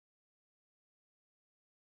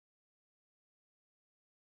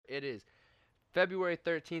It is February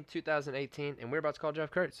 13th, 2018, and we're about to call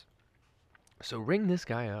Jeff Kurtz. So ring this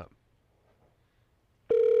guy up.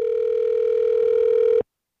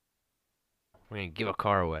 We're going to give a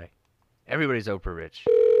car away. Everybody's Oprah rich.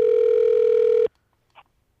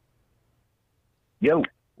 Yo.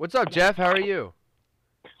 What's up, Jeff? How are you?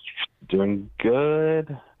 Doing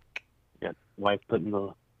good. Got wife putting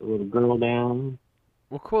the little girl down.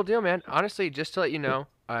 Well, cool deal, man. Honestly, just to let you know,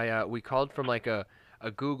 we called from like a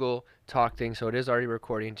Google Talk thing, so it is already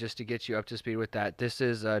recording, just to get you up to speed with that. This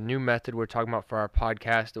is a new method we're talking about for our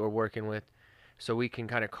podcast that we're working with, so we can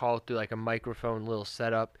kind of call through like a microphone little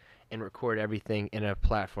setup and record everything in a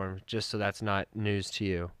platform, just so that's not news to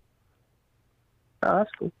you. Oh, that's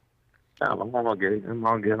cool. I'm all good. I'm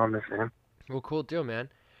all good on this end. Well, cool deal, man.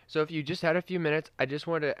 So if you just had a few minutes, I just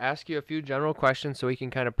wanted to ask you a few general questions so we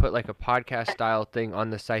can kind of put like a podcast style thing on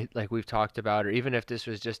the site like we've talked about, or even if this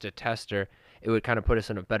was just a tester, it would kind of put us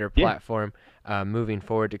in a better platform moving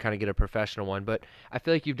forward to kind of get a professional one. But I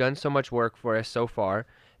feel like you've done so much work for us so far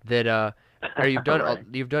that or you've done Right.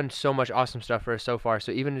 you've done so much awesome stuff for us so far.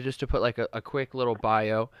 So even just to put like a quick little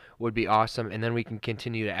bio would be awesome, and then we can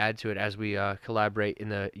continue to add to it as we collaborate in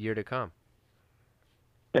the year to come.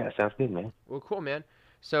 Yeah, sounds good, man. Well, cool, man.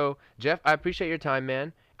 So, Jeff, I appreciate your time,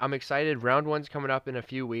 man. I'm excited. Round one's coming up in a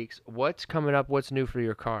few weeks. What's coming up? What's new for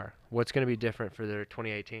your car? What's going to be different for their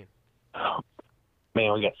 2018?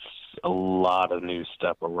 Man, we got a lot of new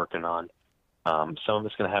stuff we're working on. Some of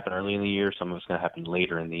it's going to happen early in the year. Some of it's going to happen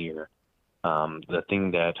later in the year. The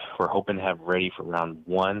thing that we're hoping to have ready for round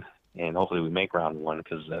one, and hopefully we make round one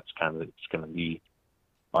because that's kind of it's going to be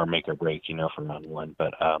our make or break, for round one.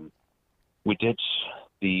 But we ditched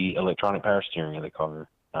the electronic power steering of the car.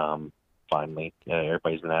 Finally,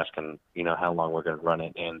 everybody's been asking, how long we're going to run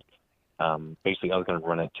it, and basically I was going to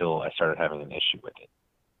run it till I started having an issue with it,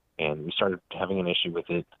 and we started having an issue with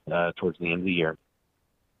it towards the end of the year,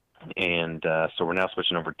 and so we're now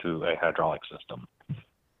switching over to a hydraulic system.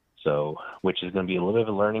 So, which is going to be a little bit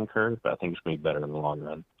of a learning curve, but I think it's going to be better in the long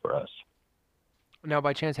run for us. Now,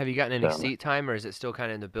 by chance, have you gotten any So, seat time, or is it still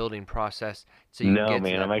kind of in the building process so you can no, get to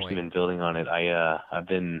man, that I've actually been building on it. I've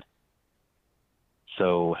been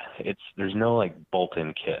so there's no like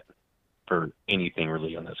bolt-in kit for anything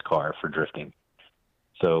really on this car for drifting.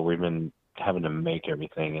 So we've been having to make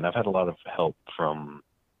everything, and I've had a lot of help from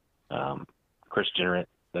Chris Generett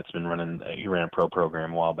that's been running. He ran a pro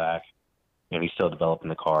program a while back, and he's still developing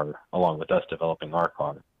the car along with us developing our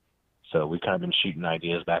car. So we've kind of been shooting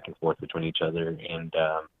ideas back and forth between each other, and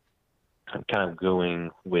I'm kind of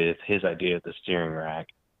going with his idea of the steering rack.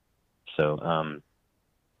 So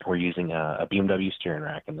we're using a BMW steering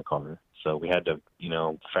rack in the car. So we had to,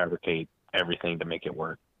 fabricate everything to make it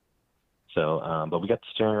work. So, but we got the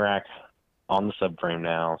steering rack on the subframe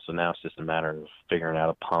now. So now it's just a matter of figuring out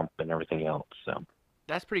a pump and everything else. So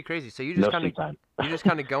That's pretty crazy. So you no just kind seat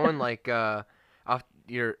time. of going like off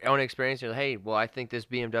your own experience. You're like, hey, well, I think this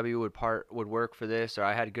BMW would work for this, or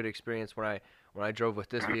I had a good experience when I drove with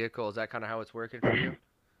this vehicle. Is that kind of how it's working for you?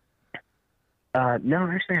 No,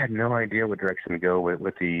 I actually had no idea what direction to go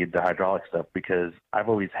with the hydraulic stuff because I've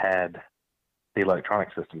always had the electronic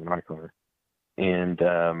system in my car. And,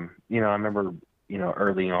 I remember,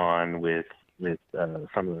 early on with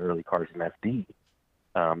some of the early cars in FD,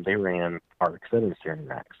 they ran RX-7 steering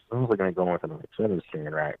racks. I was going to go with an RX-7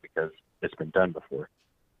 steering rack because it's been done before.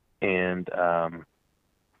 And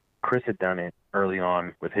Chris had done it early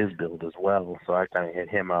on with his build as well. So I kind of hit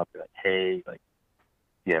him up like, hey, like,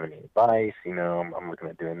 do you have any advice? I'm looking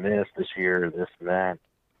at doing this year, this and that.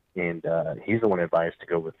 And he's the one advised to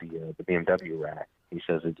go with the BMW rack. He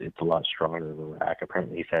says it's a lot stronger of a rack.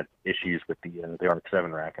 Apparently he's had issues with the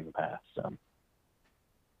RX-7 rack in the past. So.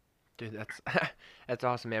 Dude, that's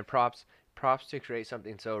awesome, man. Props to create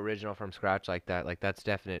something so original from scratch like that. Like that's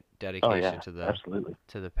definite dedication Oh, yeah, to the absolutely.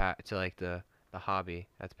 to like the hobby.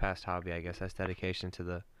 That's past hobby, I guess. That's dedication to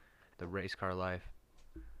the race car life.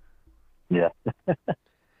 Yeah.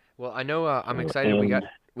 Well, I know I'm excited. And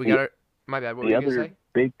We got our, my bad. What were the you gonna other say?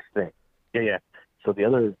 big thing. Yeah. So the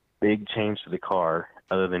other big change to the car,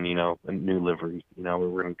 other than, a new livery, we're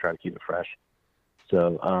going to try to keep it fresh.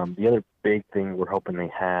 So the other big thing we're hoping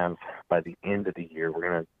they have by the end of the year, we're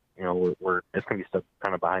going to, it's going to be stuff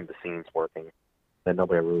kind of behind the scenes working that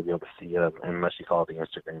nobody will really be able to see unless you follow the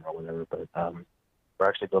Instagram or whatever. But we're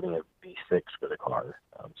actually building a V6 for the car.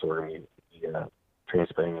 So we're going to be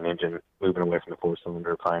transporting an engine, moving away from the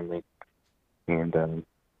four-cylinder finally. And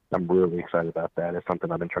I'm really excited about that. It's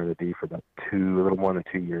something I've been trying to do for about a little more than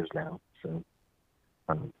 2 years now. So,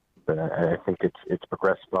 but I think it's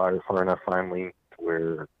progressed far enough finally to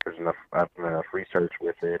where there's enough I've done enough research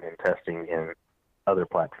with it and testing and other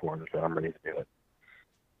platforms that I'm ready to do it.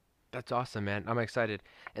 That's awesome, man. I'm excited.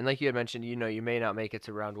 And like you had mentioned, you may not make it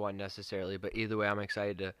to round one necessarily, but either way, I'm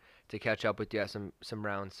excited to catch up with you at some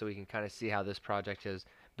rounds so we can kind of see how this project has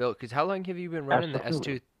built. Because how long have you been running the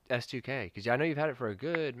Absolutely. S2K? Because I know you've had it for a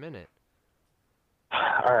good minute.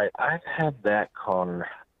 All right, I've had that car.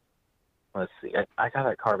 Let's see, I got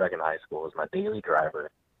that car back in high school. It was my daily driver,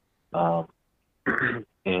 um,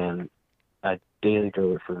 and I daily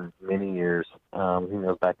drove it for many years. I think it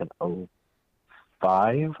was back in '05.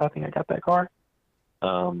 I think I got that car,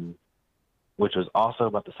 um, which was also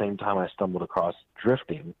about the same time I stumbled across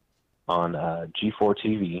drifting on G4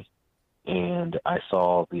 TV, and I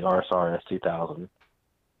saw the RSR S2000,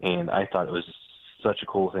 and I thought it was such a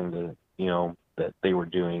cool thing to that they were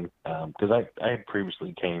doing, because I had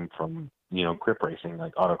previously came from grip racing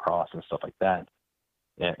like autocross and stuff like that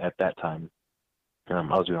at that time. I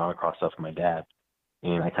was doing autocross stuff with my dad,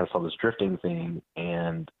 and I kind of saw this drifting thing,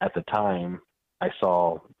 and at the time I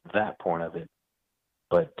saw that point of it,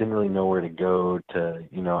 but didn't really know where to go to.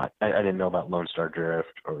 I didn't know about Lone Star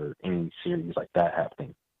Drift or any series like that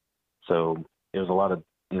happening. So it was a lot of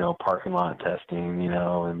parking lot testing, in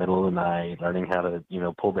the middle of the night, learning how to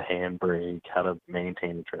pull the handbrake, how to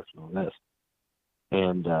maintain the drift, and all this.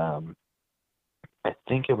 And I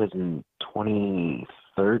think it was in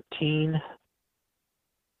 2013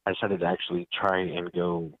 I decided to actually try and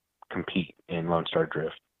go compete in Lone Star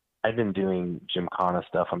Drift. I'd been doing Gymkhana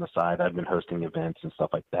stuff on the side. I'd been hosting events and stuff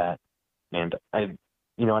like that, and I'd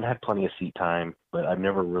had plenty of seat time, but I've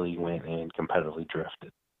never really went and competitively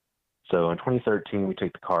drifted. So in 2013, we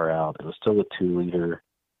took the car out. It was still a 2-liter.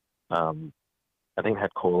 I think it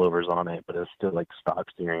had coilovers on it, but it was still like stock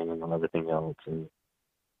steering and everything else.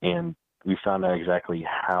 And we found out exactly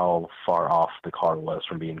how far off the car was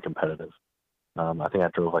from being competitive. I think I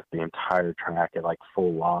drove like the entire track at like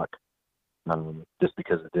full lock, just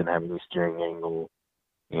because it didn't have any steering angle.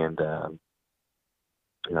 And I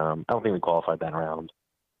don't think we qualified that round.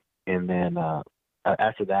 And then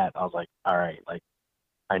after that, I was like, all right, like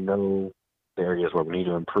I know the areas where we need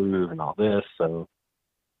to improve and all this, so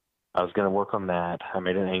I was going to work on that. I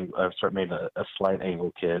made made a slight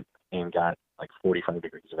angle kit and got like 45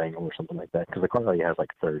 degrees of angle or something like that, because the car already has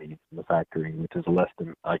like 30 in the factory, which is less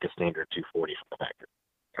than like a standard 240 from the factory.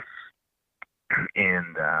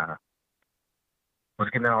 And was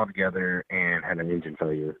getting that all together and had an engine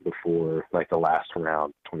failure before like the last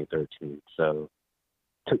round, 2013. So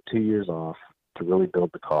took 2 years off to really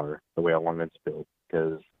build the car the way I wanted it to build,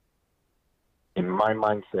 because in my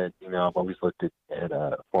mindset, I've always looked at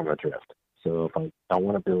Formula Drift. So if I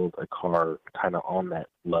want to build a car kind of on that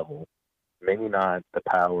level, maybe not the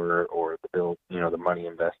power or the build, the money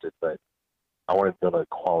invested, but I wanted to build a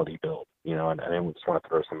quality build, and I didn't just want to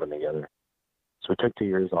throw something together. So we took 2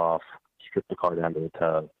 years off, stripped the car down to the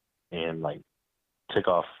tub, and like took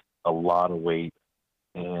off a lot of weight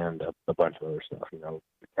and a bunch of other stuff. We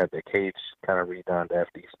had the cage kind of redone to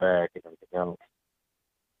FD spec and everything else.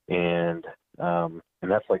 And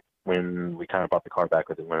that's like when we kind of bought the car back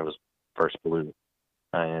with it when it was first blue.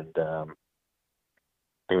 And I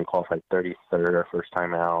think we qualified 33rd our first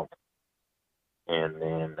time out. And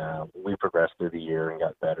then we progressed through the year and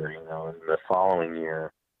got better, And the following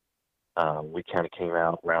year, we kind of came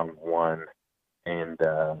out round one and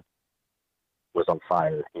was on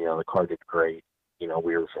fire. The car did great. We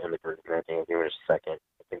were in the group, and I think we were second.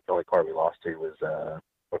 I think the only car we lost to was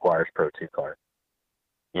McGuire's Pro 2 car.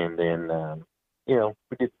 And then,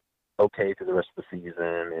 we did okay through the rest of the season,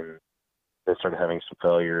 and then started having some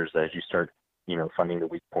failures as you start, finding the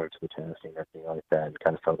weak points of the testing and everything like that, and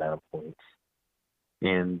kind of fell down points.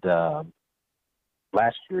 And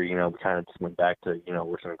last year, we kind of just went back to,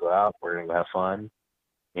 we're going to go out, we're going to go have fun,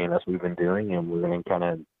 and that's what we've been doing, and we're going to kind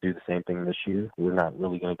of do the same thing this year. We're not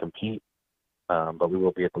really going to compete, but we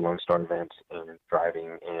will be at the Lone Star events and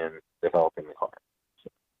driving and developing the car.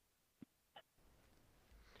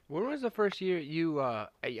 When was the first year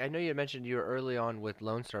I know you mentioned you were early on with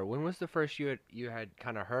Lone Star. When was the first year you had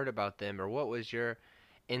kind of heard about them, or what was your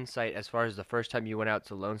insight as far as the first time you went out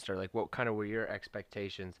to Lone Star? Like, what kind of were your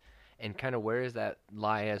expectations, and kind of where does that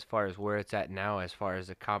lie as far as where it's at now as far as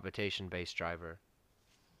a competition-based driver?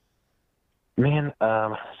 Man,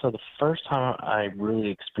 so the first time I really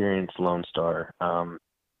experienced Lone Star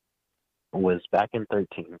was back in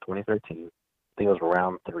 2013. I think it was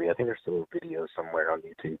round 3. I think there's still a video somewhere on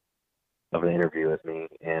YouTube of an interview with me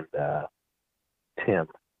and Tim,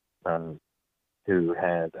 who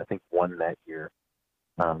had, I think, won that year.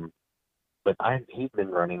 But he'd been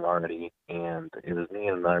running already, and it was me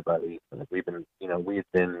and another buddy. We had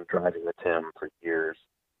been driving with Tim for years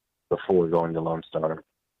before going to Lone Star.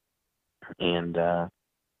 And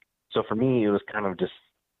so for me, it was kind of just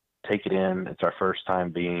take it in. It's our first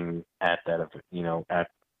time being at that, at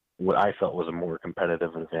what I felt was a more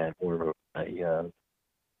competitive event, or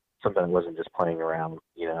something that wasn't just playing around.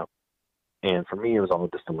 And for me, it was all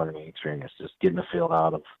just a learning experience, just getting a feel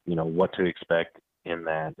out of, what to expect in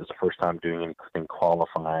that. It's the first time doing anything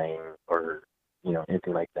qualifying or,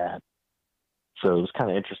 anything like that. So it was kind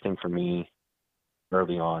of interesting for me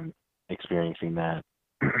early on experiencing that.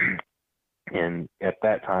 And at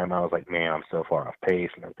that time, I was like, man, I'm so far off pace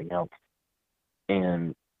and everything else.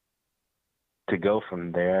 And to go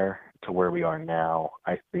from there to where we are now,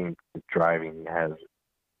 I think the driving has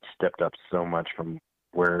stepped up so much from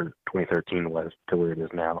where 2013 was to where it is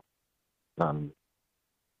now. Um,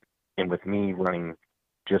 and with me running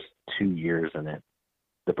just 2 years in it,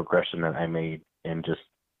 the progression that I made in just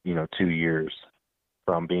 2 years,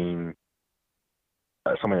 from being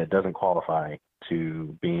someone that doesn't qualify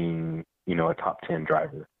to being a top 10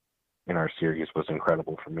 driver in our series, was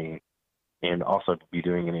incredible for me. And also to be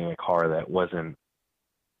doing it in a car that wasn't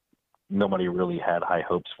nobody really had high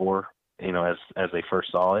hopes for, as they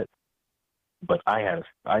first saw it. But I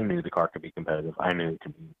knew the car could be competitive. I knew it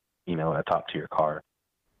could be, a top tier car.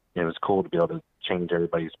 And it was cool to be able to change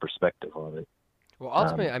everybody's perspective on it. Well,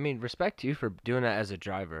 ultimately, I mean, respect to you for doing that as a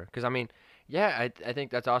driver. Because, I mean, yeah, I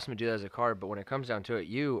think that's awesome to do that as a car. But when it comes down to it,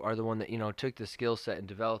 you are the one that, took the skill set and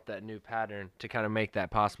developed that new pattern to kind of make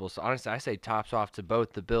that possible. So, honestly, I say tops off to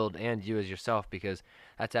both the build and you as yourself, because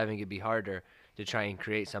that's having it be harder to try and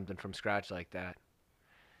create something from scratch like that.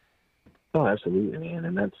 Oh, absolutely, man.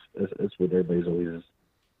 And that's what everybody's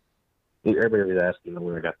asking,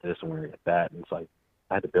 where I got this and where I got that. And it's like,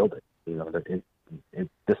 I had to build it.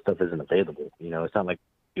 This stuff isn't available. It's not like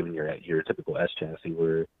giving your typical S chassis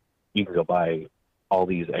where you can go buy all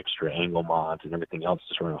these extra angle mods and everything else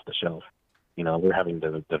just run off the shelf. We're having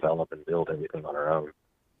to develop and build everything on our own.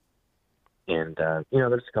 And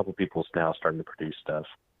there's a couple people now starting to produce stuff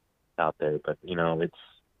out there, but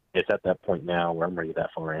it's at that point now where I'm already that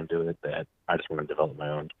far into it that I just want to develop my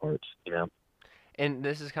own parts. And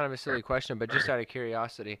this is kind of a silly question, but just out of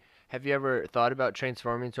curiosity, have you ever thought about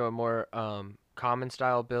transforming to a more common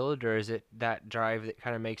style build, or is it that drive that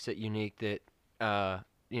kind of makes it unique that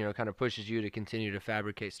kind of pushes you to continue to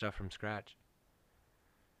fabricate stuff from scratch?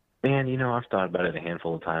 Man, I've thought about it a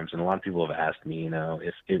handful of times, and a lot of people have asked me,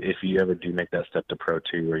 if you ever do make that step to Pro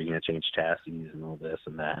 2, are you going to change chassis and all this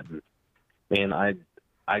and that? And man,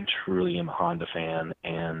 I truly am a Honda fan,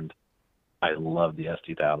 and I love the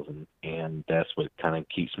S2000, and that's what kind of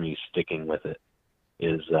keeps me sticking with it.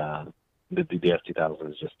 Is the S2000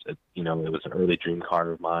 is just it was an early dream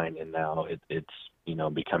car of mine, and now it's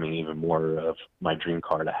becoming even more of my dream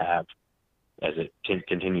car to have as it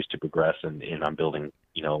continues to progress, and I'm building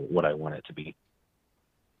what I want it to be.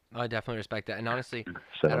 I definitely respect that. And honestly, out of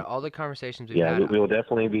So all the conversations we've yeah, had, we will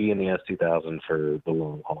definitely be in the S2000 for the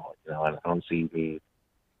long haul. I don't see me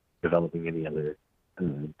developing any other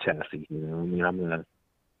chassis. I mean, I'm gonna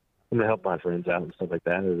help my friends out and stuff like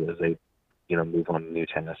that as they move on to new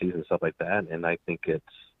chassis and stuff like that. And I think it's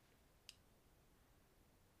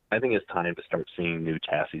time to start seeing new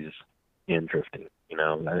chassis in drifting.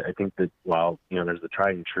 I think that while there's the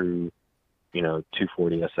tried and true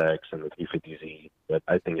 240SX and the 350Z, but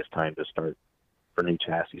I think it's time to start for new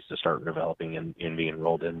chassis to start developing and being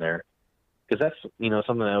rolled in there, because that's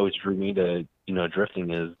something that always drew me to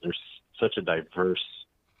drifting. Is there's such a diverse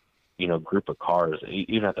group of cars,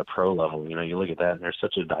 even at the pro level. You look at that, and there's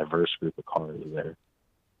such a diverse group of cars there.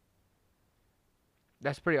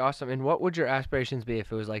 that's pretty awesome. And what would your aspirations be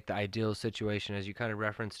if it was like the ideal situation, as you kind of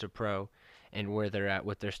referenced to pro and where they're at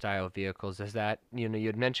with their style of vehicles? Is that, you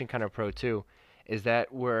had mentioned kind of pro too. Is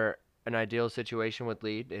that where an ideal situation would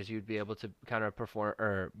lead, as you'd be able to kind of perform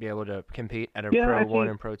or be able to compete at a Yeah, pro I one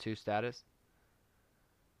think. and pro two status?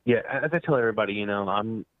 Yeah, as I tell everybody,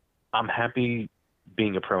 I'm happy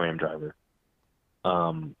being a pro am driver.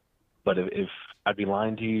 Um, but if I'd be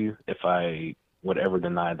lying to you if I would ever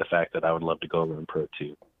deny the fact that I would love to go run Pro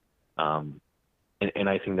 2. Um, and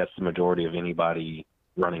I think that's the majority of anybody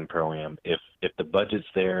running Pro Am. If the budget's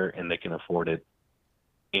there and they can afford it,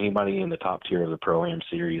 anybody in the top tier of the Pro Am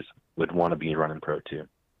series would want to be running Pro 2.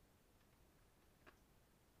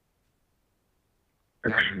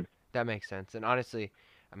 That that makes sense. And honestly,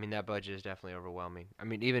 I mean that budget is definitely overwhelming. I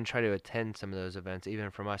mean, even try to attend some of those events, even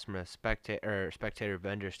from us from a spectator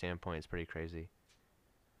vendor standpoint, is pretty crazy.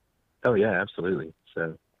 Oh yeah, absolutely.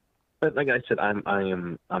 So, but like I said,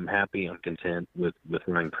 I'm happy. I'm content with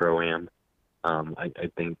running Pro Am. I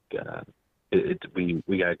think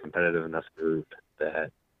we got a competitive enough group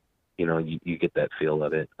that you get that feel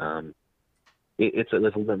of it. it's a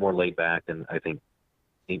little bit more laid back than I think,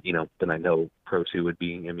 than I know Pro 2 would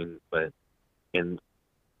be. I mean, and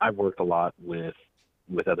I've worked a lot with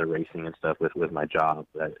other racing and stuff with my job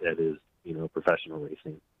that is, professional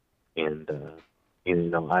racing. And,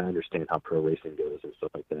 I understand how pro racing goes and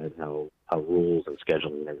stuff like that, and how rules and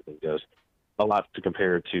scheduling and everything goes. A lot to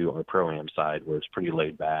compare to our pro-am side, where it's pretty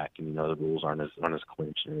laid back, and the rules aren't as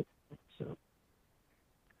clinched. So,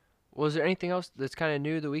 Was there anything else that's kind of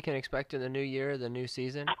new that we can expect in the new year, the new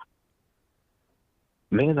season?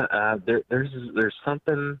 man, there's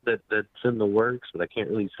something that's in the works, but I can't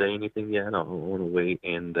really say anything yet. I don't want to wait,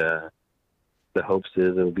 and the hopes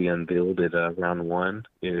is it'll be unveiled at round one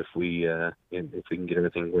if we can get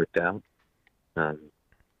everything worked out. Um,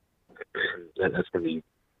 that's going to be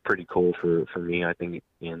pretty cool for me, I think.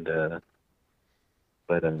 And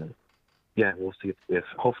but yeah, we'll see if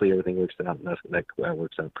hopefully everything works out, and that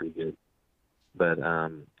works out pretty good. But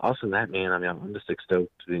also that, man, I mean, I'm just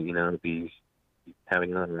stoked to be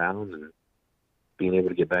having another round and being able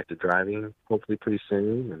to get back to driving hopefully pretty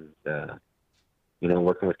soon, and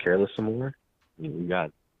working with Careless some more. I mean, we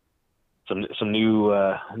got some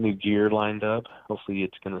new gear lined up. Hopefully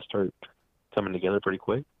it's going to start coming together pretty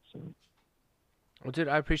quick. So. Well, dude,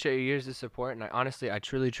 I appreciate your years of support, and I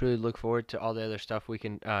truly, truly look forward to all the other stuff we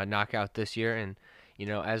can knock out this year. And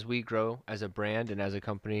as we grow as a brand and as a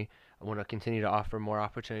company, I want to continue to offer more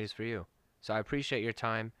opportunities for you. So I appreciate your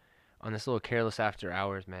time on this little Careless After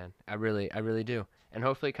Hours, man. I really do. And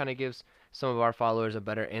hopefully it kind of gives some of our followers a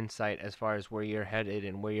better insight as far as where you're headed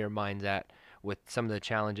and where your mind's at with some of the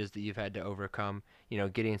challenges that you've had to overcome,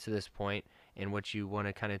 getting to this point and what you want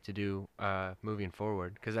to kind of to do moving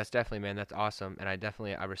forward. Because that's definitely, man, that's awesome. And I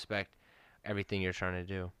respect everything you're trying to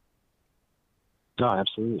do. No,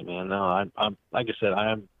 absolutely, man. No, I'm like I said,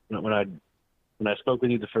 when I spoke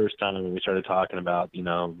with you the first time and we started talking about,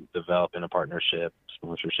 developing a partnership,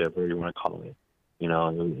 sponsorship, whatever you want to call it,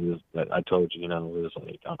 I told you, it was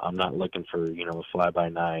like, I'm not looking for, a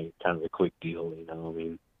fly-by-night kind of a quick deal, I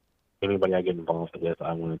mean, anybody I get involved with,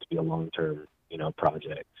 I want it to be a long-term,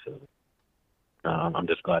 project. So I'm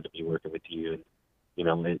just glad to be working with you.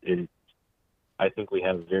 And, I think we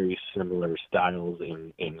have very similar styles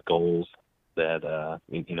and goals that,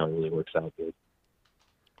 really works out good.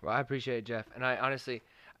 Well, I appreciate it, Jeff. And I honestly,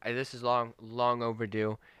 this is long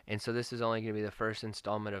overdue. And so this is only going to be the first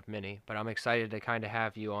installment of many. But I'm excited to kind of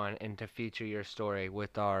have you on and to feature your story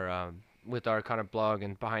with our kind of blog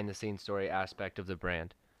and behind the scenes story aspect of the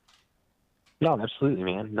brand. No, absolutely,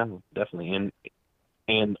 man. No, definitely.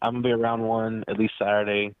 And I'm gonna be around one at least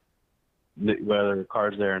Saturday, whether the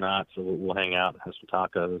car's there or not. So we'll hang out, have some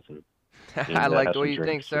tacos, and I like have the way some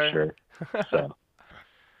you think, drinks for sir. sure. So.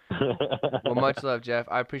 Well, much love, Jeff.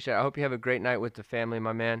 I appreciate it. I hope you have a great night with the family,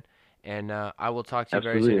 my man. And I will talk to you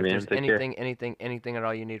very soon. Absolutely, If man. there's Take care. anything at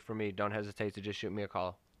all you need from me, don't hesitate to just shoot me a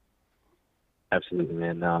call. Absolutely,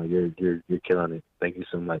 man. No, you're killing it. Thank you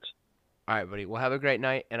so much. All right, buddy. Well, have a great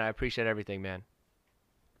night, and I appreciate everything, man.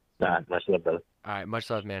 Much love, brother. All right, much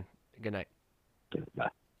love, man. Good night. Bye.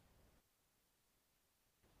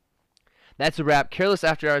 That's a wrap. Careless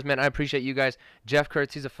After Hours, man. I appreciate you guys. Jeff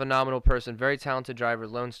Kurtz, he's a phenomenal person. Very talented driver,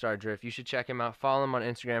 Lone Star Drift. You should check him out. Follow him on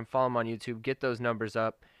Instagram. Follow him on YouTube. Get those numbers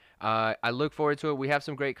up. I look forward to it. We have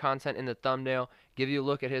some great content in the thumbnail. Give you a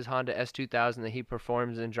look at his Honda S2000 that he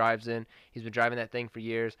performs and drives in. He's been driving that thing for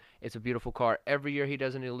years. It's a beautiful car. Every year he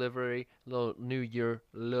does a new livery, little new year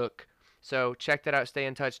look. So check that out. Stay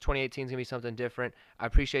in touch. 2018 is going to be something different. I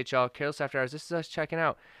appreciate y'all. Careless After Hours, this is us checking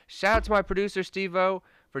out. Shout out to my producer, Steve-O,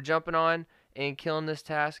 for jumping on and killing this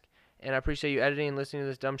task. And I appreciate you editing and listening to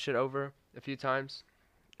this dumb shit over a few times.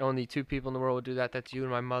 Only two people in the world would do that. That's you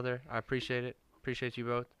and my mother. I appreciate it. Appreciate you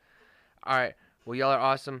both. All right. Well, y'all are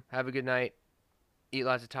awesome. Have a good night. Eat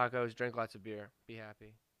lots of tacos. Drink lots of beer. Be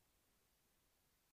happy.